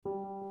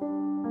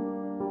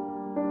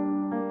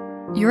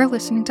You're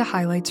listening to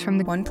highlights from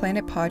the One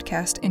Planet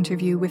podcast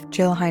interview with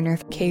Jill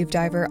HEINERTH, cave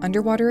diver,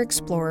 underwater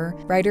explorer,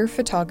 writer,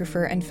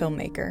 photographer, and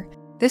filmmaker.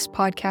 This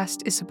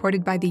podcast is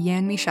supported by the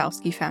Jan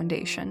Michalski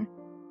Foundation.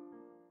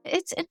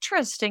 It's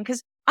interesting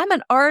because I'm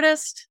an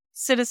artist,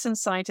 citizen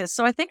scientist.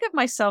 So I think of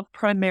myself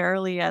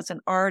primarily as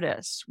an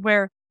artist,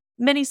 where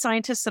many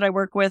scientists that I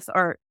work with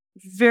are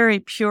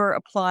very pure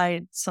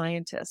applied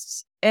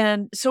scientists.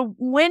 And so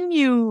when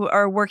you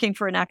are working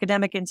for an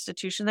academic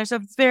institution, there's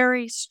a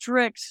very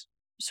strict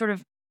sort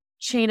of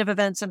chain of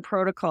events and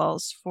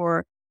protocols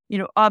for,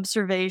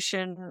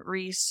 observation,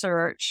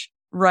 research,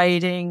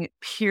 writing,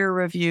 peer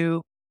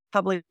review,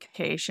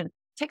 publication. It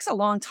takes a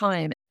long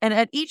time. And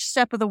at each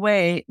step of the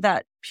way,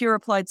 that pure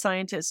applied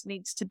scientist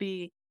needs to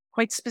be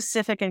quite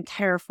specific and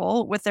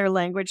careful with their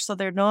language so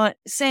they're not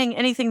saying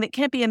anything that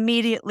can't be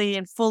immediately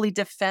and fully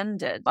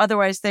defended.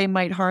 Otherwise, they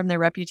might harm their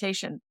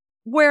reputation.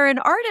 Where an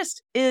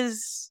artist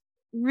is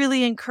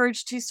really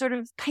encouraged to sort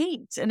of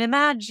paint and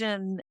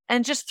imagine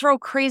and just throw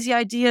crazy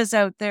ideas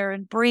out there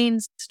and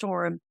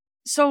brainstorm.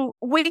 So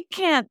we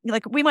can't,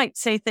 we might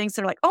say things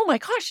that are like, oh my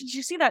gosh, did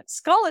you see that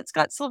skull? It's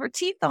got silver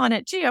teeth on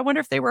it. Gee, I wonder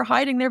if they were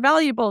hiding their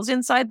valuables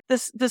inside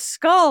the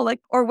skull,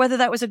 or whether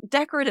that was a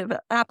decorative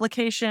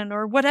application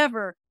or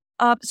whatever.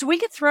 So we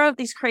could throw out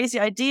these crazy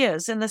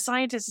ideas, and the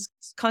scientist is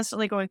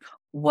constantly going,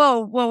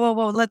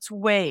 whoa, let's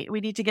wait.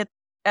 We need to get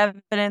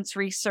evidence,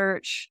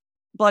 research,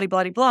 blah,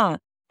 blah, blah.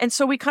 And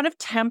so we kind of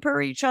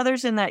temper each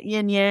other's in that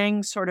yin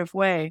yang sort of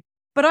way.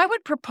 But I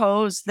would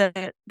propose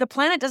that the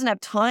planet doesn't have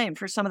time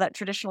for some of that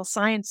traditional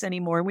science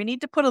anymore. We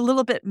need to put a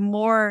little bit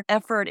more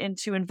effort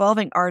into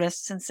involving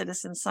artists and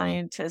citizen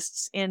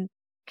scientists in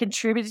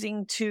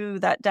contributing to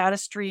that data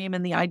stream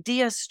and the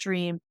idea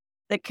stream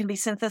that can be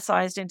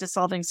synthesized into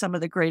solving some of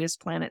the greatest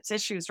planet's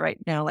issues right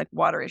now, like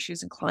water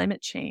issues and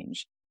climate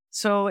change.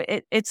 So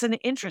it's an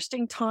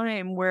interesting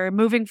time where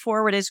moving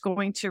forward is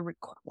going to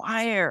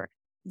require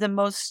the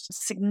most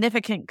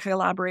significant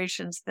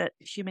collaborations that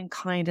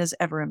humankind has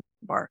ever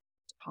embarked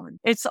upon.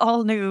 It's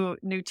all new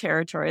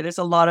territory. There's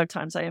a lot of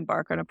times I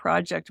embark on a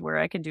project where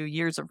I can do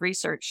years of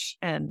research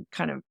and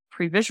kind of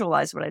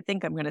pre-visualize what I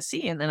think I'm going to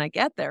see. And then I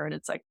get there and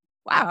it's like,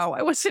 wow,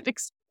 I wasn't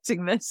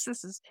expecting this.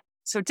 This is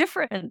so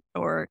different,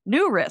 or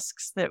new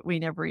risks that we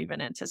never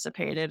even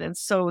anticipated. And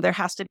so there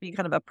has to be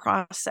kind of a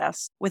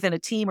process within a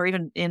team or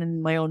even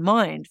in my own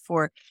mind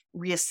for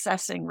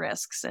reassessing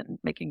risks and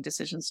making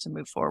decisions to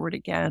move forward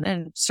again.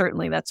 And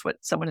certainly that's what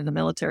someone in the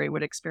military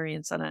would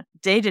experience on a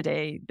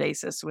day-to-day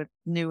basis with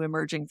new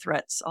emerging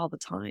threats all the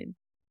time.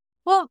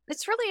 Well,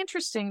 it's really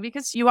interesting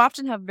because you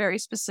often have very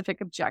specific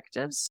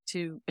objectives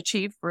to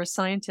achieve for a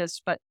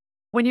scientist, but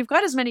when you've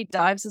got as many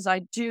dives as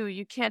I do,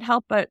 you can't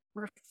help but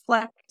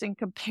reflect and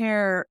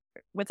compare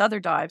with other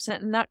dives.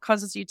 And that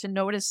causes you to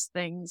notice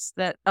things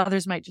that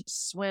others might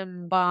just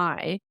swim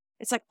by.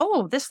 It's like,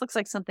 oh, this looks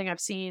like something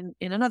I've seen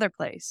in another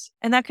place.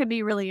 And that could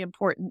be really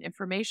important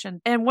information.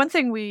 And one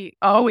thing we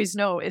always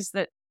know is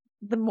that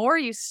the more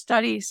you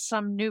study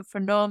some new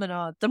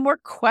phenomena, the more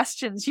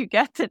questions you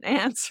get than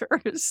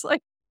answers.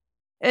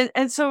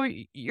 And so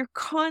you're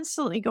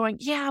constantly going,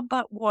 yeah,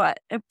 but what?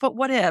 But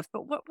what if?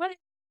 But what if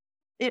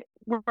it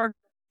worked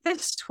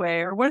this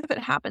way, or what if it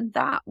happened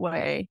that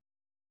way?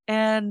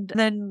 And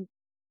then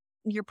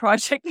your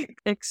project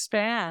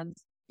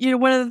expands.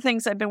 One of the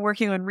things I've been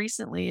working on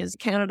recently is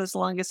Canada's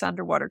longest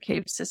underwater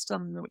cave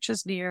system, which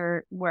is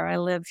near where I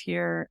live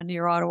here,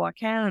 near Ottawa,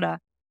 Canada.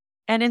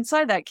 And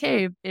inside that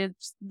cave,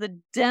 it's the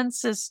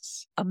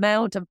densest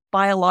amount of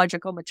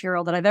biological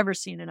material that I've ever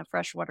seen in a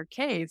freshwater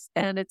cave.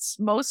 And it's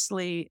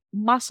mostly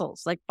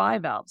mussels, like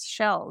bivalves,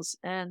 shells.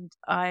 And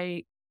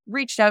I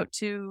reached out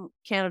to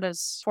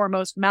Canada's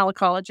foremost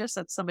malacologist.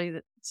 That's somebody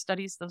that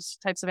studies those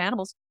types of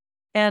animals.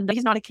 And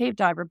he's not a cave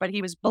diver, but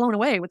he was blown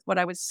away with what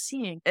I was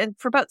seeing. And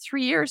for about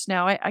 3 years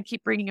now, I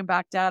keep bringing him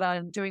back data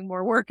and doing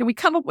more work. And we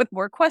come up with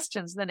more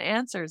questions than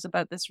answers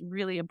about this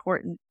really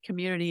important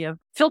community of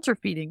filter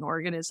feeding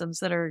organisms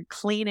that are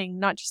cleaning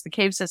not just the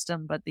cave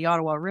system, but the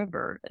Ottawa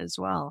River as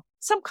well.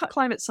 Some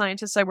climate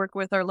scientists I work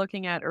with are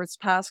looking at Earth's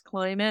past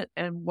climate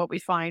and what we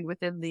find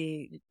within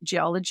the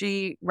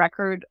geology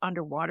record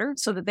underwater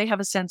so that they have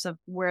a sense of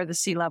where the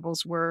sea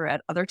levels were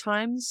at other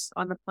times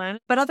on the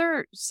planet. But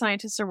other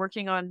scientists are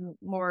working on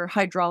more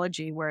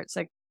hydrology, where it's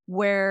like,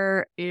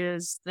 where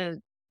is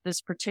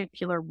this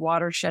particular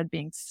watershed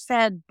being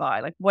fed by?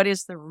 Like, what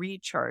is the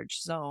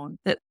recharge zone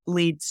that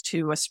leads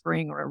to a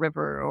spring or a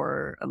river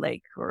or a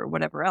lake or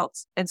whatever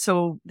else? And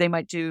so they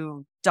might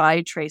do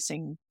dye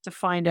tracing to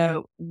find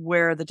out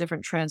where the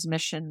different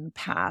transmission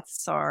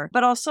paths are,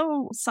 but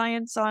also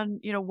science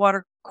on,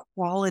 water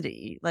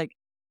quality, like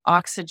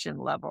oxygen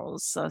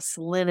levels,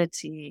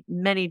 salinity.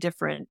 Many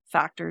different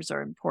factors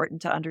are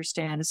important to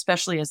understand,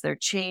 especially as they're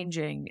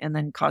changing and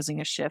then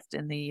causing a shift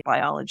in the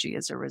biology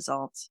as a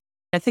result.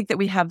 I think that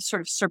we have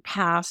sort of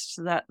surpassed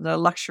the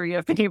luxury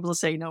of being able to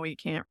say, no, we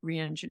can't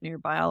re-engineer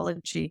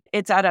biology.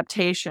 It's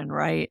adaptation,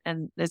 right?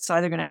 And it's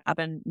either going to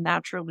happen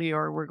naturally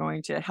or we're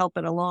going to help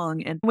it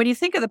along. And when you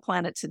think of the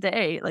planet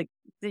today, like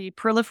the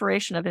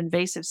proliferation of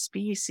invasive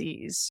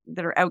species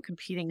that are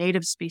outcompeting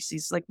native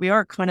species, like we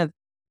are kind of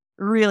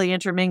really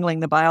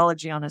intermingling the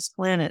biology on this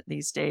planet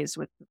these days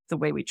with the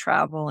way we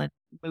travel and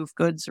move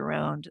goods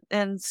around.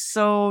 And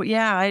so,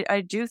 yeah,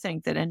 I do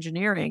think that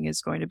engineering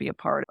is going to be a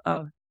part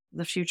of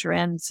the future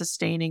and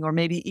sustaining or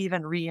maybe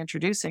even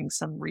reintroducing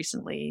some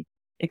recently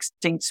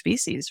extinct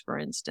species, for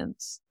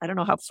instance. I don't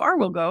know how far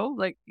we'll go,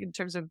 like in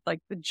terms of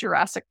like the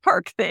Jurassic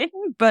Park thing,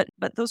 but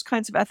those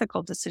kinds of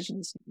ethical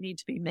decisions need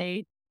to be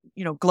made,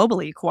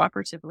 globally,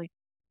 cooperatively.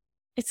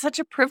 It's such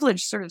a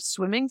privilege sort of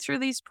swimming through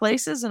these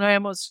places. And I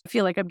almost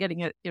feel like I'm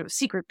getting a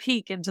secret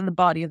peek into the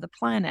body of the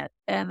planet.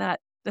 And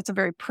that's a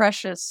very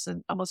precious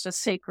and almost a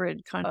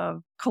sacred kind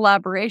of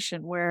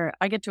collaboration where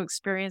I get to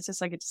experience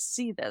this, I get to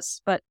see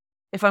this. But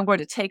if I'm going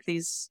to take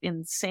these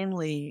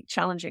insanely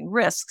challenging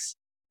risks,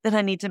 then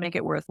I need to make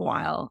it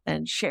worthwhile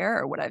and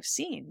share what I've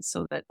seen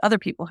so that other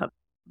people have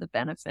the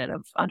benefit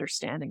of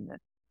understanding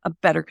a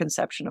better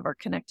conception of our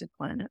connected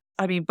planet.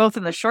 I mean, both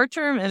in the short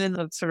term and in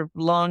the sort of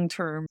long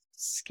term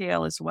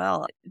scale as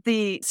well.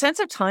 The sense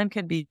of time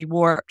can be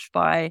warped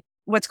by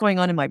what's going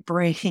on in my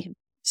brain.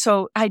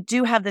 So I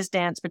do have this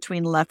dance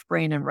between left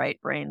brain and right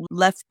brain,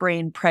 left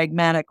brain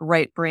pragmatic,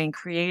 right brain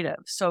creative.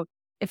 So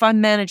if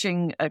I'm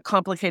managing a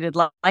complicated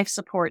life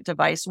support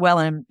device while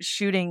I'm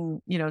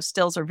shooting,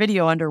 stills or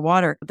video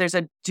underwater, there's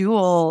a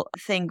dual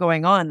thing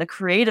going on. The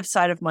creative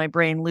side of my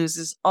brain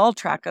loses all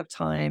track of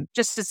time,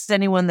 just as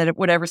anyone that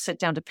would ever sit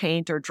down to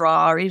paint or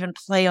draw or even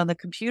play on the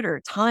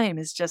computer. Time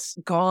is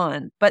just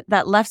gone. But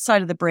that left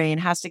side of the brain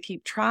has to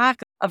keep track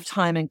of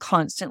time and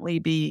constantly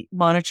be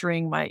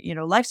monitoring my,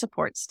 life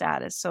support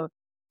status. So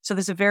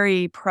there's a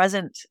very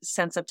present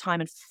sense of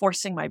time and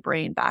forcing my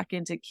brain back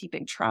into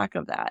keeping track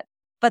of that.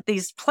 But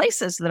these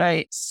places that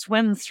I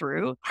swim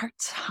through are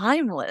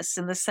timeless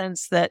in the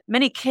sense that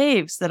many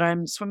caves that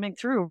I'm swimming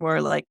through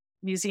are like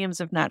museums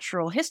of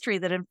natural history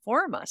that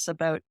inform us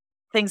about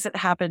things that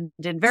happened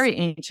in very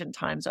ancient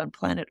times on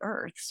planet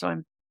Earth. So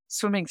I'm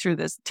swimming through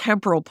this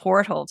temporal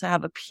portal to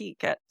have a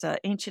peek at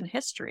ancient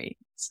history.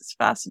 It's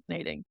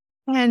fascinating.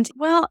 And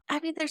well, I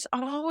mean, there's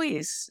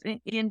always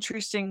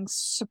interesting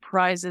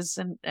surprises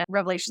and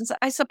revelations.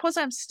 I suppose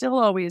I'm still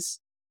always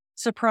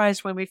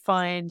surprised when we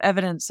find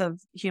evidence of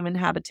human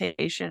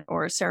habitation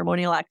or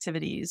ceremonial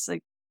activities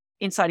like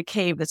inside a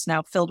cave that's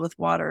now filled with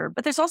water.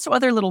 But there's also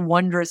other little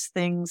wondrous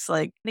things,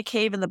 like in a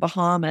cave in the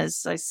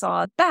Bahamas, I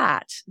saw a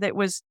bat that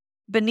was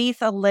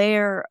beneath a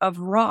layer of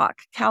rock,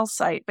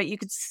 calcite, but you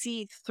could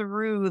see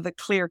through the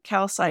clear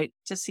calcite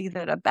to see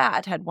that a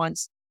bat had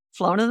once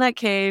flown in that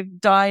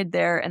cave, died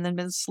there, and then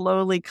been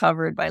slowly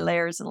covered by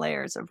layers and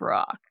layers of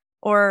rock.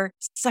 Or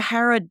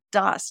Sahara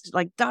dust,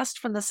 like dust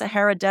from the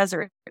Sahara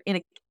Desert in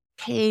a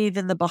cave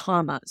in the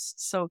Bahamas.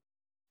 So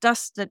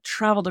dust that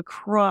traveled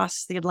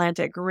across the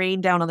Atlantic,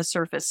 rained down on the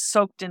surface,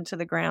 soaked into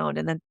the ground,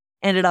 and then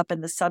ended up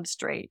in the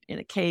substrate in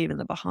a cave in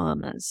the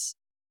Bahamas.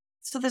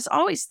 So there's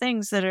always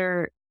things that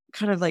are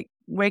kind of like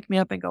wake me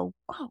up and go,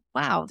 oh,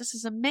 wow, this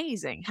is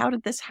amazing. How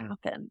did this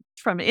happen?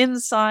 From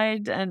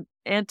inside an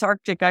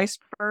Antarctic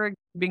iceberg,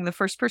 being the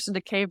first person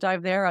to cave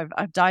dive there,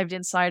 I've dived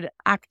inside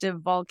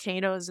active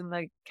volcanoes in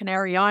the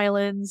Canary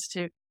Islands,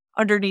 to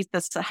underneath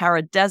the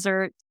Sahara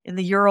Desert, in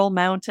the Ural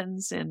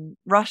Mountains in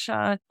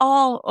Russia,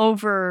 all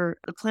over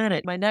the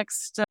planet. My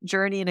next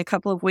journey in a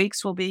couple of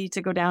weeks will be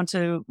to go down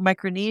to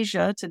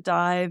Micronesia to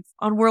dive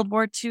on World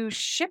War II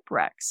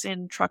shipwrecks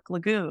in Truk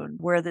Lagoon,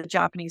 where the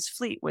Japanese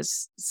fleet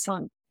was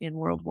sunk in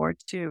World War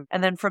II.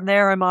 And then from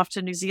there, I'm off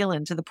to New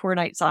Zealand, to the Poor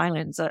Knights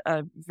Islands,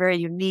 a very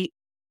unique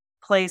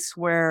place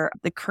where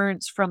the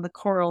currents from the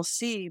Coral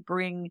Sea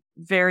bring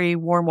very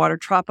warm water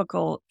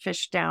tropical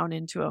fish down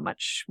into a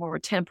much more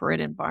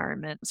temperate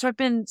environment. So I've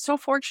been so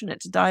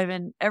fortunate to dive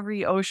in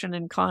every ocean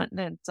and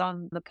continent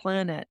on the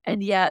planet.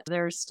 And yet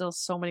there's still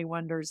so many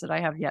wonders that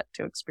I have yet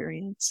to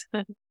experience.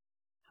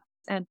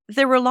 And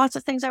there were lots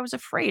of things I was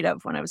afraid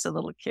of when I was a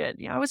little kid.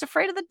 I was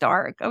afraid of the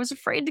dark. I was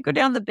afraid to go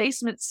down the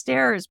basement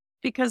stairs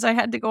because I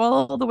had to go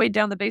all the way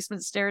down the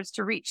basement stairs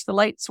to reach the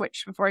light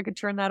switch before I could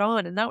turn that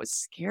on. And that was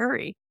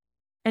scary.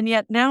 And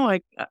yet now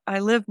I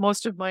live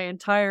most of my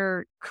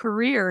entire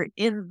career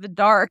in the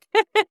dark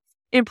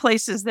in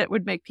places that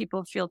would make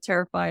people feel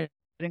terrified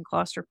and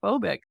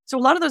claustrophobic. So a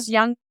lot of those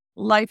young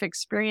life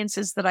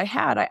experiences that I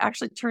had, I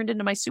actually turned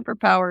into my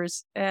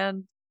superpowers.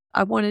 And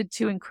I wanted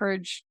to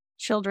encourage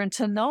children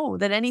to know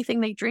that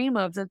anything they dream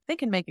of, that they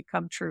can make it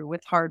come true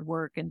with hard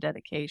work and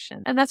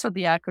dedication. And that's what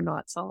the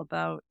Aquanaut's all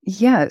about.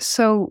 Yeah.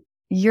 So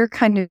you're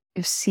kind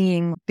of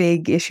seeing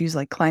big issues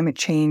like climate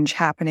change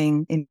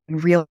happening in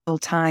real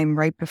time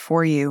right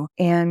before you.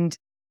 And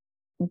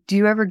do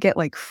you ever get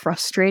like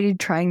frustrated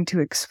trying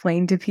to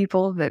explain to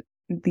people that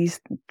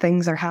these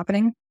things are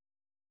happening?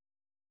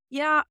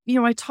 Yeah.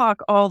 I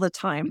talk all the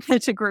time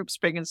to groups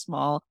big and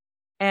small.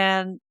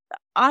 And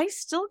I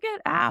still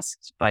get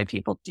asked by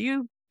people, do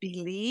you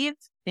believe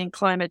in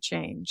climate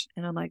change.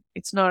 And I'm like,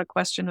 it's not a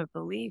question of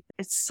belief.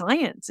 It's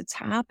science. It's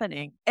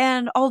happening.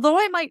 And although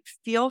I might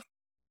feel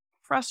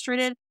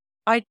frustrated,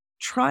 I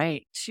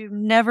try to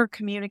never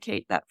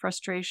communicate that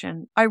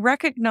frustration. I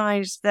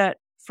recognize that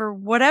for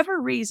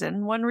whatever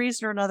reason, one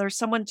reason or another,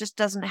 someone just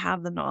doesn't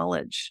have the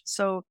knowledge.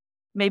 So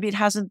maybe it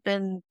hasn't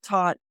been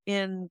taught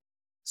in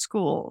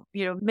school.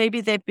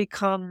 Maybe they've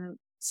become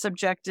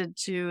subjected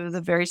to the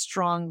very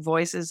strong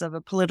voices of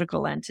a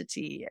political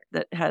entity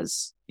that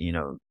has,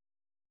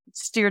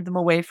 steered them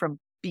away from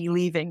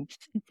believing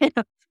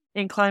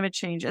in climate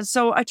change. And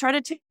so I try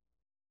to take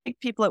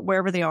people at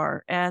wherever they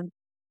are and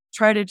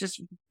try to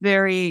just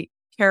very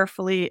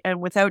carefully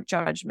and without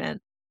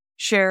judgment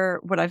share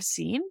what I've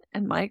seen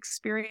and my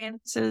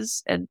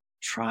experiences and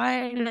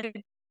try to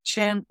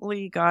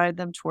gently guide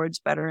them towards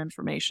better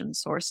information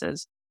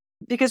sources.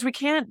 Because we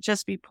can't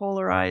just be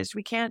polarized.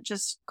 We can't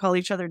just call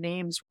each other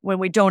names when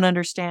we don't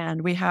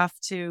understand. We have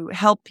to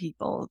help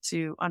people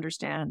to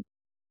understand,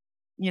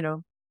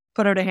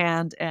 put out a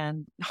hand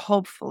and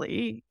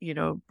hopefully,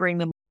 bring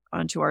them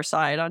onto our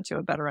side, onto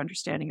a better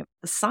understanding of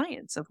the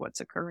science of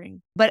what's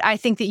occurring. But I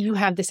think that you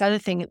have this other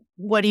thing.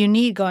 What do you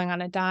need going on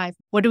a dive?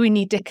 What do we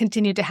need to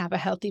continue to have a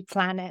healthy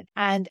planet?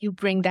 And you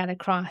bring that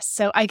across.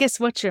 So I guess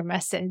what's your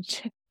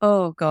message?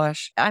 Oh,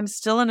 gosh. I'm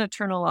still an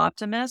eternal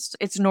optimist.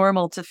 It's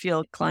normal to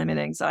feel climate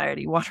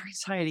anxiety, water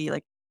anxiety,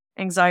 like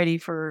anxiety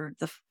for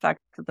the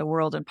fact that the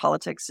world and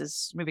politics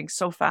is moving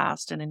so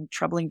fast and in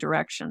troubling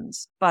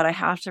directions. But I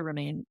have to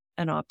remain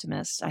an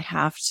optimist. I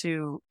have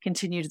to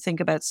continue to think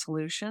about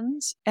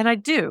solutions. And I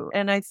do.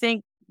 And I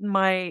think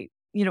my,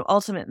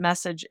 ultimate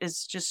message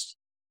is just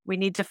we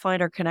need to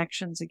find our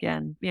connections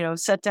again.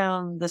 Set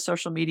down the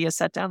social media,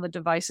 set down the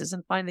devices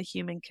and find the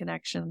human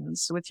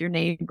connections with your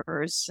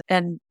neighbors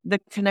and the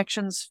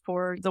connections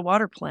for the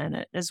water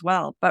planet as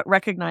well. But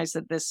recognize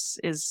that this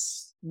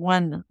is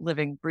one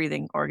living,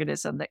 breathing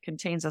organism that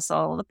contains us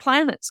all. The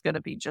planet's going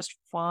to be just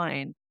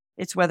fine.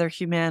 It's whether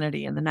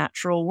humanity and the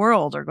natural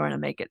world are going to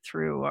make it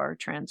through our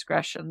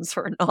transgressions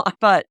or not.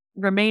 But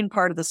remain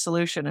part of the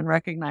solution and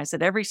recognize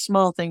that every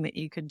small thing that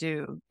you can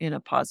do in a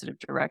positive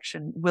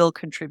direction will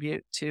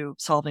contribute to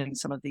solving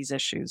some of these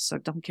issues. So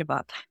don't give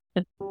up.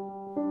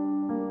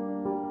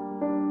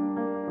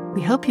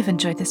 We hope you've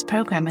enjoyed this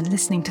program and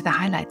listening to the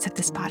highlights of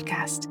this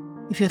podcast.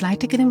 If you'd like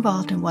to get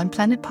involved in One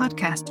Planet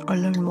Podcast or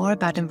learn more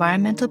about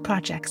environmental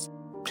projects,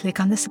 click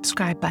on the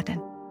subscribe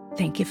button.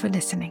 Thank you for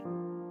listening.